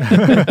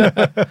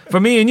 Yeah. For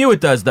me and you,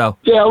 it does, though.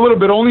 Yeah, a little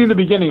bit. Only in the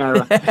beginning,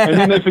 Ira. And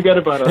then they forget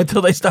about us.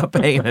 Until they stop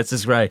paying us.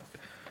 That's right.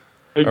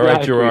 Exactly. All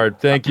right, Gerard.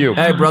 Thank you.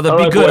 Hey, brother.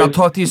 Be good. Boys. I'll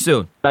talk to you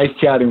soon. Nice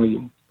chatting with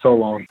you. So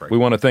long. We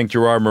want to thank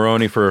Gerard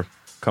Moroni for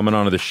coming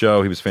onto the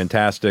show. He was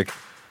fantastic.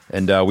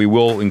 And we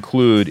will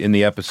include in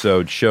the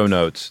episode show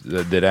notes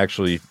that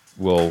actually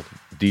will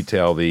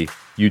detail the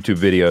YouTube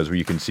videos where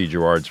you can see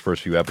Gerard's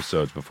first few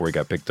episodes before he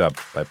got picked up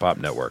by Pop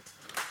Network.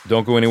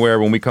 Don't go anywhere.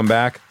 When we come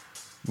back,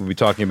 we'll be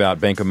talking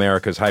about Bank of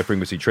America's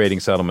high-frequency trading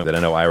settlement that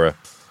I know Ira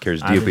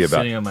cares deeply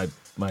about. I'm sitting on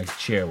my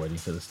chair waiting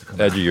for this to come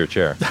Edge out. of your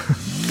chair.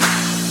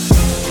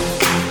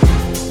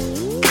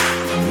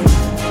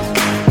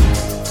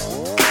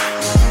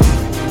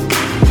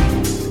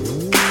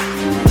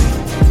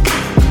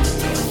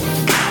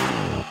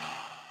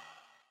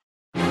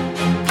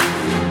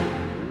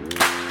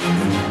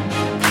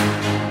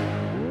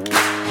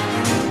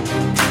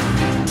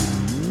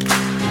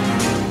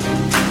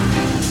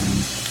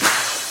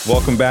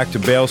 Welcome back to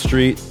Bail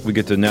Street. We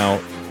get to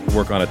now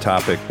work on a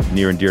topic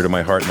near and dear to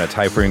my heart, and that's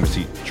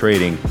high-frequency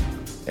trading.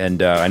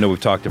 And I know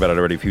we've talked about it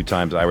already a few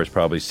times. Ira's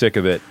probably sick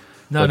of it.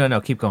 No.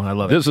 Keep going. I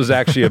love it. This was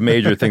actually a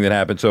major thing that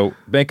happened. So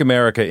Bank of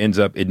America ends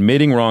up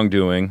admitting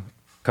wrongdoing,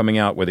 coming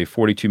out with a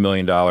 $42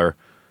 million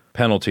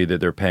penalty that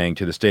they're paying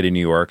to the state of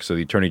New York. So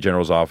the Attorney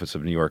General's Office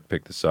of New York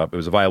picked this up. It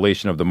was a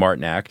violation of the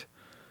Martin Act.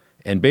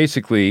 And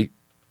basically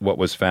what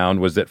was found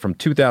was that from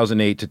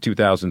 2008 to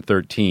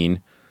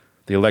 2013,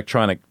 the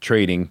electronic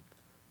trading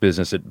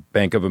business at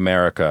Bank of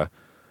America,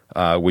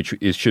 which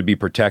should be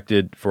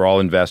protected for all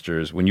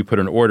investors, when you put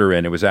an order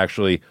in, it was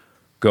actually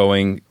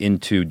going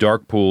into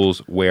dark pools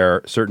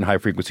where certain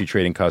high-frequency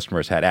trading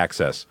customers had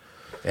access.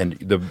 And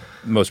the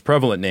most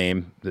prevalent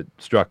name that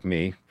struck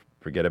me,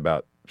 forget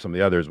about some of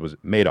the others, was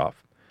Madoff.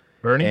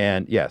 Bernie?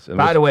 And yes.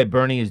 By the way,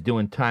 Bernie is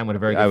doing time with a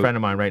very good friend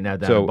of mine right now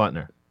down in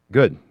Butner.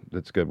 Good.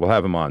 That's good. We'll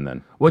have him on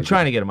then. We're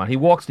trying to get him on. He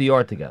walks the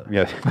yard together.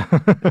 Yes.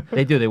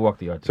 They walk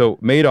the yard together. So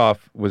Madoff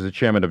was the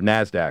chairman of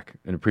NASDAQ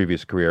in a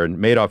previous career, and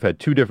Madoff had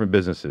two different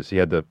businesses. He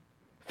had the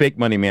fake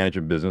money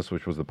management business,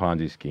 which was the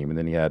Ponzi scheme, and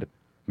then he had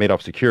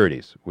Madoff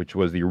Securities, which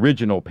was the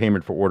original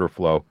payment for order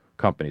flow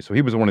company. So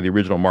he was one of the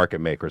original market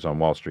makers on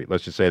Wall Street.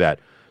 Let's just say that.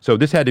 So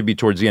this had to be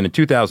towards the end. In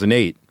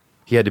 2008,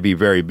 he had to be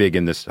very big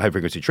in this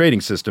high-frequency trading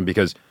system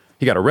because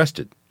he got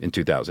arrested in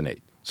 2008.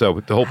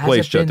 So the whole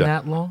place shut down. Has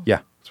it been that long?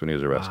 Yeah, that's when he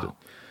was arrested. Wow.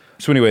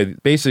 So anyway,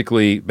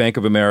 basically, Bank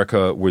of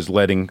America was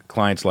letting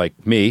clients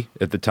like me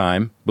at the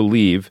time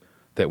believe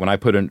that when I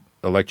put an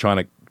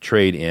electronic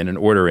trade in, an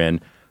order in,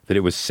 that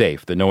it was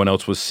safe, that no one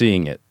else was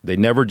seeing it. They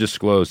never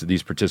disclosed that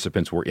these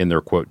participants were in their,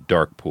 quote,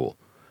 dark pool.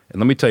 And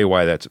let me tell you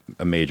why that's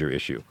a major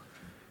issue.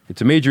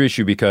 It's a major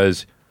issue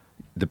because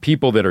the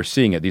people that are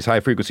seeing it, these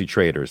high-frequency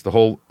traders, the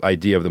whole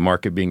idea of the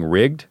market being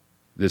rigged,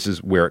 this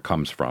is where it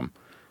comes from.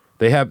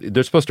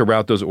 They're supposed to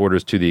route those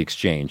orders to the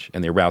exchange,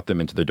 and they route them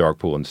into the dark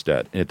pool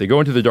instead. And if they go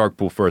into the dark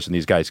pool first and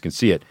these guys can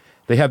see it,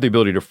 they have the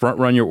ability to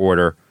front-run your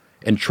order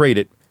and trade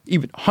it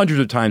even hundreds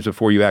of times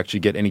before you actually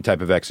get any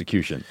type of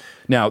execution.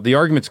 Now, the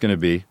argument's going to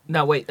be...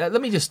 Now, wait,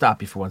 let me just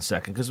stop you for 1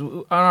 second, because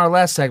on our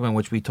last segment,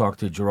 which we talked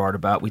to Gerard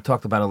about, we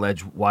talked about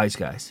alleged wise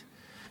guys.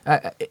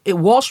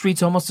 Wall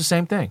Street's almost the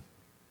same thing.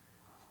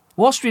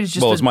 Wall Street is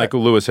just... Well, as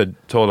Michael Lewis had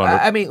told on...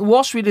 I mean,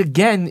 Wall Street,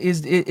 again,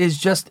 is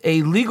just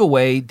a legal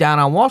way down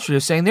on Wall Street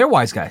of saying they're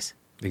wise guys.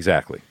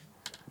 Exactly.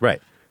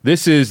 Right.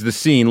 This is the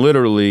scene,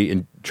 literally,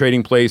 in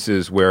Trading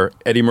Places where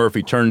Eddie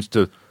Murphy turns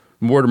to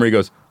Mortimer. He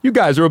goes, you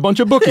guys are a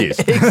bunch of bookies.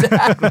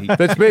 Exactly.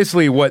 That's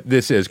basically what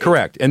this is.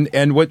 Correct.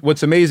 And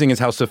what's amazing is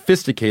how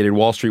sophisticated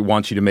Wall Street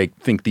wants you to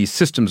think these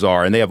systems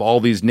are. And they have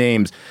all these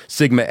names,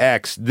 Sigma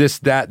X, this,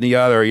 that, and the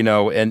other,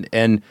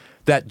 and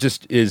that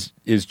just is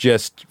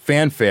just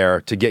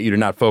fanfare to get you to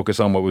not focus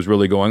on what was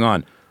really going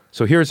on.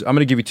 So I'm going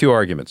to give you two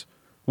arguments.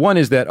 One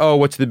is that,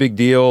 what's the big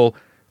deal?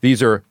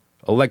 These are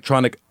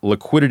electronic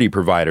liquidity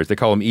providers. They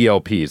call them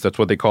ELPs. That's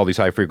what they call these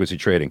high-frequency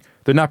trading.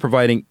 They're not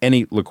providing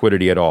any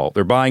liquidity at all.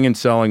 They're buying and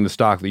selling the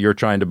stock that you're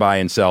trying to buy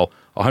and sell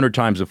 100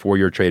 times before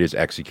your trade is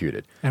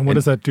executed. And what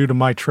does that do to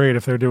my trade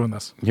if they're doing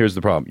this? Here's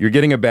the problem. You're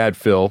getting a bad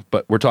fill,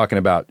 but we're talking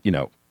about,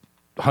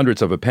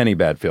 hundredths of a penny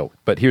bad fill.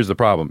 But here's the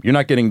problem. You're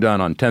not getting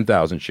done on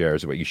 10,000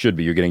 shares, what you should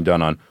be. You're getting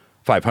done on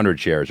 500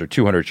 shares or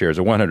 200 shares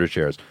or 100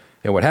 shares.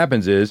 And what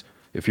happens is,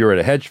 if you're at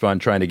a hedge fund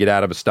trying to get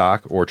out of a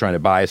stock or trying to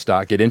buy a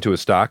stock, get into a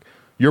stock,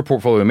 your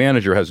portfolio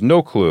manager has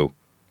no clue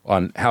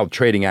on how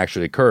trading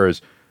actually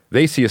occurs.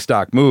 They see a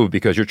stock move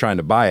because you're trying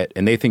to buy it,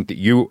 and they think that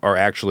you are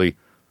actually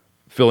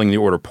filling the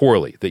order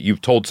poorly, that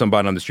you've told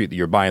somebody on the street that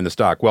you're buying the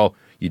stock. Well,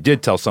 you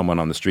did tell someone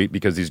on the street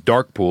because these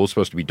dark pools,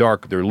 supposed to be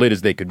dark, they're lit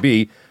as they could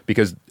be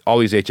because all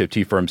these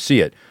HFT firms see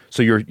it.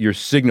 So you're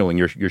signaling,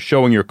 you're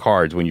showing your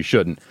cards when you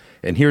shouldn't.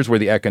 And here's where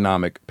the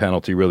economic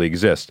penalty really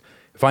exists.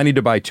 If I need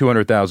to buy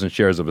 200,000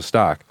 shares of a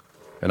stock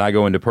and I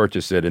go in to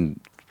purchase it and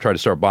try to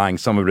start buying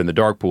some of it in the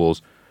dark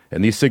pools,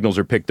 and these signals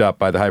are picked up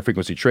by the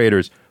high-frequency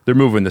traders, they're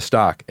moving the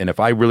stock. And if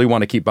I really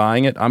want to keep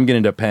buying it, I'm going to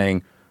end up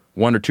paying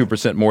 1 or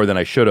 2% more than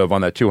I should have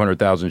on that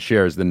 200,000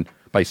 shares than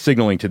by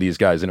signaling to these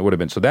guys than it would have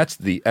been. So that's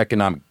the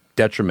economic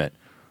detriment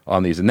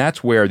on these. And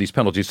that's where these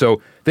penalties...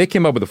 So they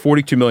came up with a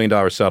 $42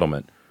 million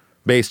settlement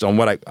based on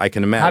what I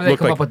can imagine. How did they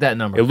come up with that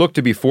number? It looked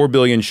to be 4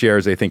 billion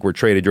shares, they think, were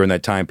traded during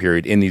that time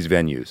period in these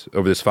venues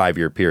over this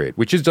 5-year period,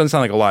 which doesn't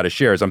sound like a lot of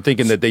shares. I'm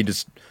thinking that they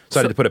just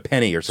decided to put a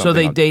penny or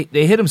something. So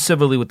they hit him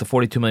civilly with the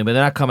 42 million, but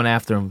they're not coming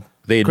after him.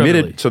 They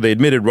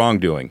admitted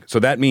wrongdoing. So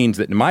that means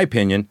that, in my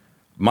opinion,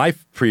 my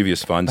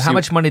previous funds... How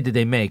much money did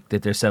they make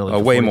that they're settling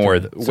for? Way more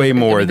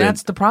than...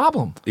 That's the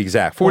problem.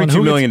 Exactly.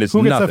 $42 million is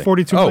nothing. Who gets that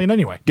 $42 million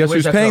anyway? Guess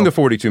who's paying the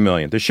 $42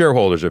 million? The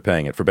shareholders are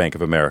paying it for Bank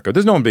of America.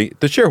 There's no one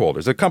the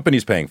shareholders. The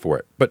company's paying for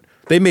it. But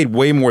they made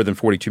way more than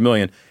 $42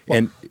 million.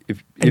 Well,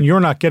 and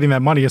you're not getting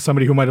that money as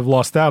somebody who might have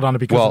lost out on it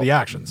because of the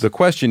actions. The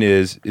question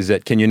is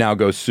that can you now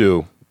go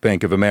sue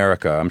Bank of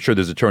America? I'm sure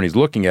there's attorneys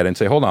looking at it and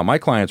say, hold on, my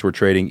clients were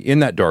trading in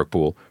that dark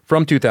pool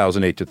from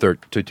 2008 to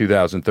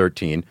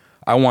 2013.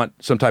 I want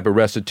some type of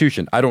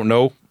restitution. I don't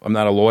know. I'm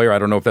not a lawyer. I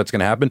don't know if that's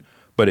going to happen,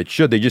 but it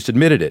should. They just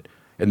admitted it.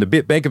 And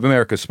the Bank of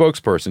America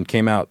spokesperson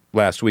came out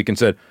last week and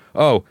said,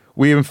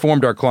 we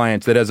informed our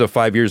clients that as of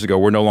 5 years ago,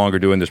 we're no longer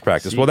doing this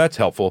practice. Well, that's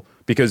helpful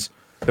because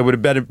it would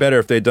have been better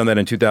if they'd done that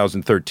in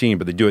 2013,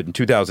 but they do it in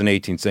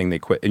 2018 saying they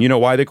quit. And you know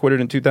why they quit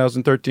it in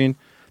 2013?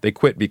 They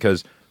quit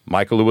because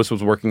Michael Lewis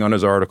was working on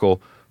his article.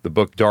 The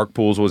book Dark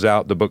Pools was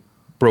out. The book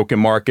Broken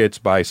Markets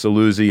by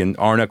Saluzzi and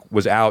Arnott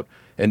was out.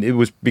 And it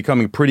was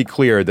becoming pretty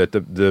clear that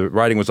the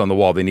writing was on the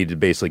wall. They needed to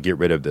basically get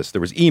rid of this.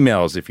 There was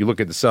emails. If you look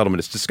at the settlement,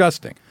 it's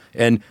disgusting.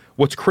 And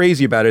what's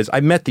crazy about it is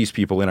I met these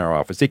people in our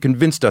office. They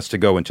convinced us to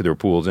go into their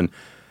pools.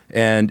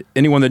 And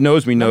anyone that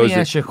knows me knows that... Let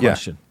me ask you a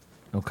question,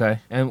 okay?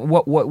 And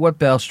what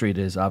Bell Street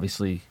is,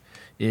 obviously,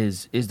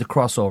 is the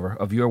crossover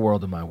of your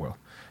world and my world.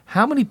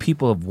 How many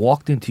people have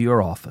walked into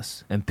your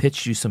office and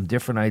pitched you some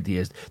different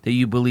ideas that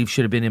you believe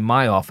should have been in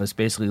my office,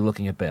 basically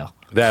looking at bail?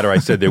 That, or I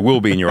said there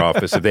will be in your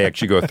office if they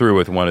actually go through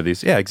with one of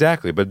these. Yeah,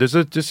 exactly. But there's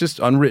just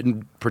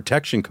unwritten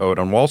protection code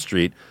on Wall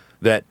Street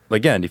that,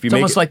 again, if you it's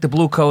almost like the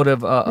blue code of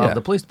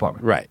the police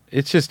department. Right.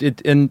 It's just,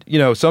 and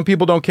some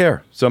people don't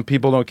care. Some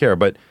people don't care.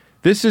 But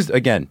this is,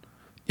 again,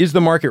 is the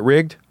market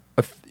rigged?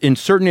 In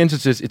certain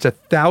instances, it's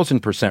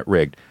 1,000%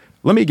 rigged.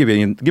 Let me give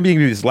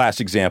you this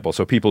last example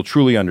so people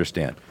truly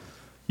understand.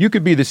 You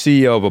could be the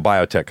CEO of a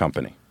biotech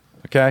company,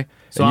 okay?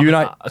 So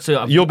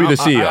you'll be the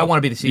CEO. I want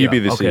to be the CEO. You'll be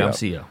the CEO. Okay, I'm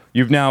CEO.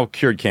 You've now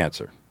cured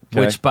cancer.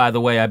 Okay? Which, by the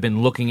way, I've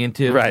been looking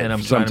into, and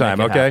I'm trying to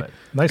make it happen.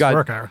 Nice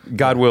work, Ira.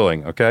 God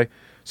willing, okay?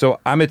 So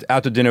I'm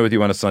out to dinner with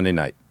you on a Sunday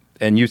night,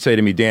 and you say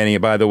to me, Danny,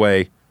 by the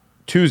way,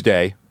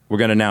 Tuesday, we're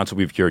going to announce that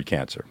we've cured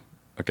cancer.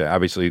 Okay,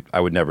 obviously,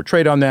 I would never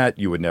trade on that.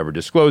 You would never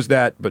disclose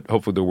that, but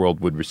hopefully the world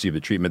would receive the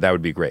treatment. That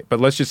would be great. But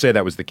let's just say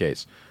that was the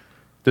case.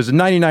 There's a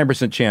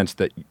 99% chance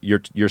that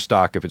your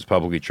stock, if it's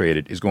publicly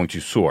traded, is going to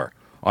soar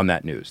on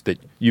that news that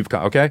you've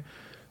got. Okay,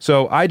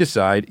 so I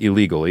decide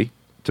illegally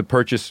to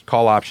purchase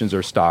call options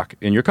or stock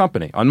in your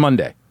company on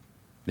Monday.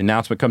 The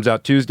announcement comes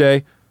out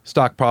Tuesday.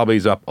 Stock probably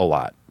is up a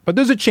lot, but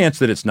there's a chance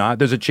that it's not.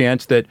 There's a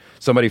chance that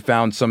somebody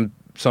found some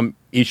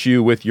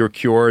issue with your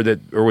cure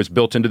or was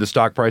built into the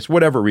stock price,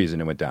 whatever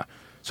reason it went down.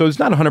 So it's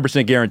not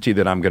 100% guaranteed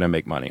that I'm going to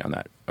make money on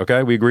that.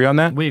 Okay, we agree on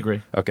that? We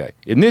agree. Okay.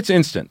 In this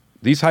instant,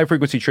 these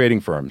high-frequency trading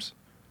firms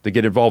that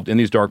get involved in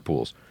these dark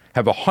pools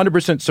have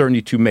 100%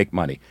 certainty to make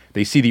money.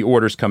 They see the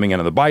orders coming in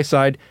on the buy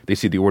side. They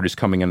see the orders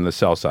coming in on the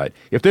sell side.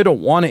 If they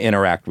don't want to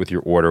interact with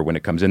your order when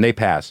it comes in, they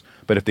pass.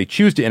 But if they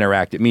choose to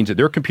interact, it means that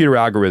their computer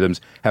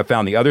algorithms have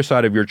found the other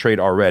side of your trade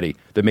already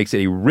that makes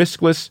it a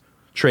riskless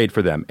trade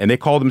for them. And they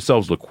call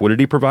themselves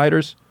liquidity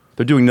providers.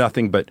 They're doing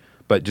nothing but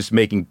just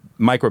making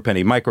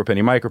micropenny.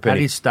 How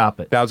do you stop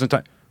it? 1,000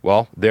 times.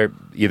 Well, they're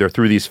either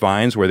through these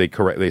fines where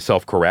they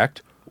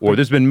self-correct, or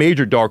there's been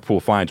major dark pool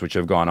fines which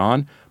have gone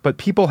on. But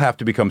people have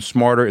to become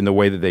smarter in the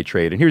way that they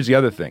trade. And here's the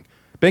other thing.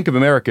 Bank of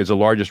America is the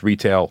largest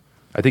retail,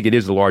 I think it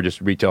is the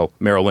largest retail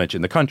Merrill Lynch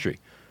in the country.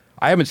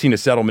 I haven't seen a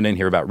settlement in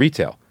here about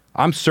retail.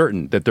 I'm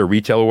certain that their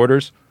retail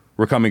orders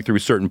were coming through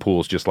certain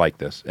pools just like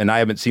this. And I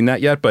haven't seen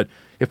that yet. But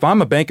if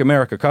I'm a Bank of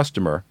America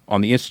customer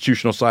on the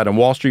institutional side on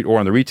Wall Street or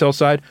on the retail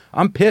side,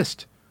 I'm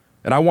pissed.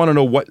 And I want to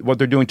know what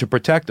they're doing to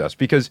protect us.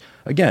 Because,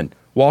 again,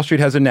 Wall Street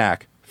has a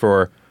knack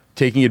for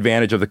taking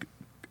advantage of the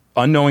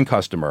unknowing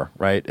customer,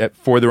 right,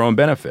 for their own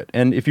benefit.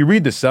 And if you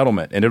read the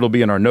settlement, and it'll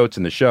be in our notes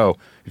in the show,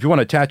 if you want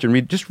to attach and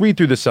read, just read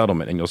through the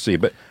settlement and you'll see.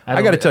 But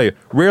I got to tell you,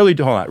 rarely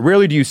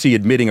do you see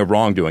admitting of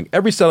wrongdoing.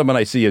 Every settlement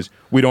I see is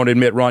we don't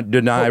admit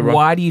deny wrong.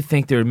 Why do you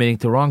think they're admitting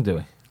to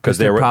wrongdoing? Because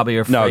they're probably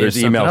afraid. No, there's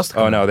of emails. Else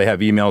oh no, they have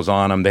emails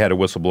on them. They had a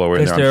whistleblower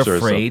in there. Because they're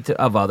afraid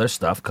of other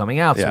stuff coming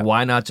out. So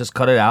why not just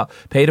cut it out?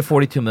 Pay the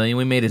 $42 million.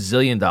 We made $1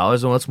 zillion,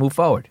 and let's move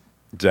forward.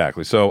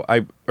 Exactly. So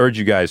I urge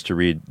you guys to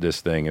read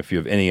this thing if you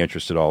have any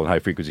interest at all in high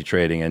frequency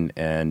trading.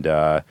 And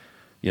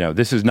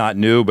this is not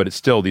new, but it's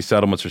still, these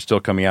settlements are still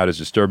coming out as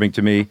disturbing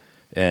to me.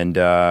 And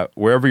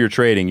wherever you're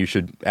trading, you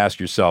should ask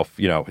yourself,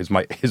 is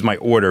my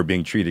order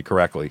being treated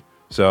correctly?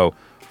 So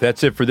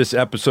that's it for this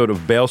episode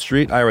of Bail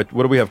Street. Ira,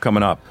 what do we have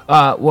coming up?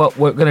 What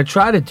we're going to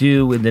try to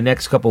do in the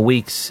next couple of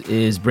weeks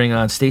is bring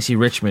on Stacey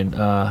Richmond,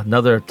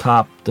 another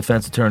top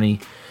defense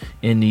attorney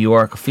in New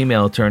York, a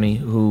female attorney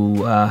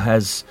who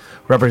has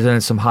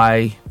represented some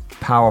high,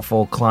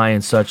 powerful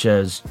clients such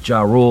as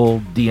Ja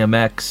Rule,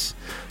 DMX,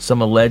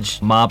 some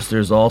alleged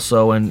mobsters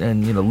also,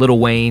 and Lil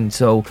Wayne.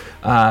 So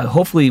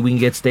hopefully we can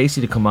get Stacey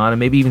to come on, and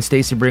maybe even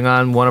Stacey bring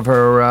on one of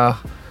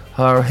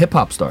her hip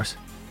hop stars.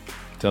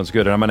 Sounds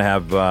good. And I'm going to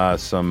have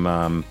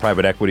some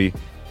private equity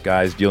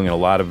guys dealing in a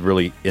lot of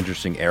really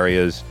interesting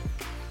areas.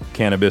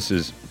 Cannabis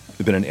has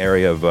been an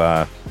area of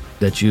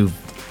that you've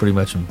pretty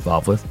much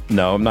involved with.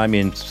 No, I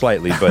mean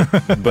slightly, but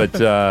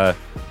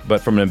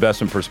but from an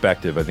investment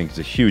perspective, I think it's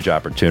a huge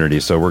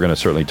opportunity. So we're going to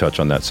certainly touch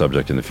on that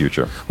subject in the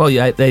future. Well,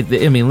 yeah,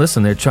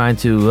 listen, they're trying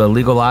to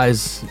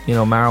legalize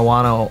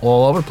marijuana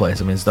all over the place.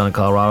 I mean, it's done in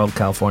Colorado,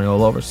 California,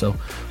 all over. So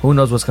who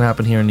knows what's going to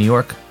happen here in New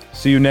York?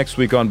 See you next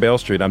week on Bail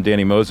Street. I'm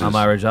Danny Moses. I'm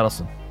Ira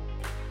Judelson.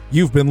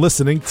 You've been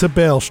listening to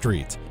Bail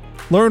Street.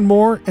 Learn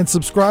more and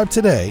subscribe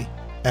today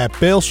at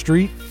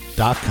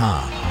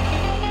bailstreet.com.